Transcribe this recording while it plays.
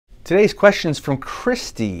Today's question is from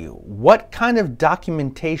Christy. What kind of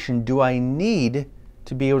documentation do I need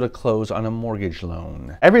to be able to close on a mortgage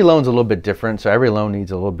loan? Every loan's a little bit different, so every loan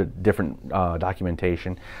needs a little bit different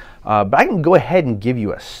documentation. But I can go ahead and give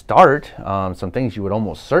you a start. Some things you would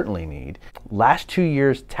almost certainly need. Last 2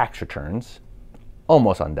 years tax returns,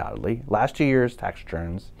 almost undoubtedly. Last 2 years tax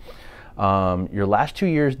returns. Your last 2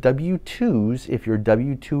 years W-2s if you're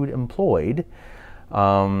W-2'd employed.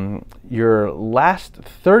 Your last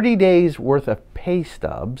 30 days worth of pay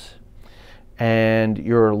stubs, and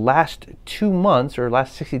your last 2 months or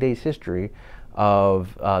last 60 days history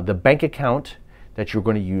of the bank account that you're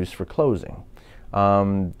going to use for closing.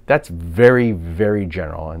 That's very, very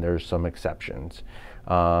general, and there's some exceptions.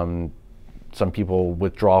 Some people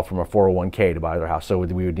withdraw from a 401k to buy their house, so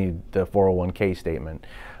we would need the 401k statement.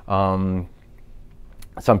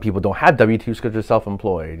 Some people don't have W-2s because they're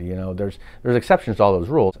self-employed. You know, there's exceptions to all those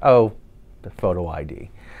rules. Oh, the photo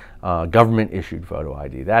ID, government issued photo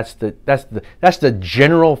ID. That's the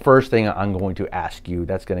general first thing I'm going to ask you.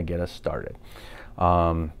 That's going to get us started.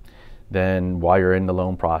 Then while you're in the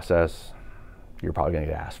loan process, you're probably going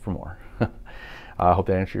to get asked for more. I hope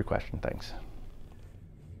that answered your question. Thanks.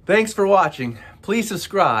 Thanks for watching. Please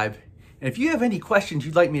subscribe. And if you have any questions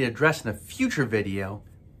you'd like me to address in a future video,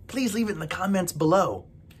 please leave it in the comments below.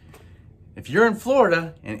 If you're in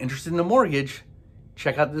Florida and interested in a mortgage,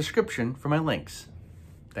 check out the description for my links.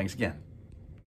 Thanks again.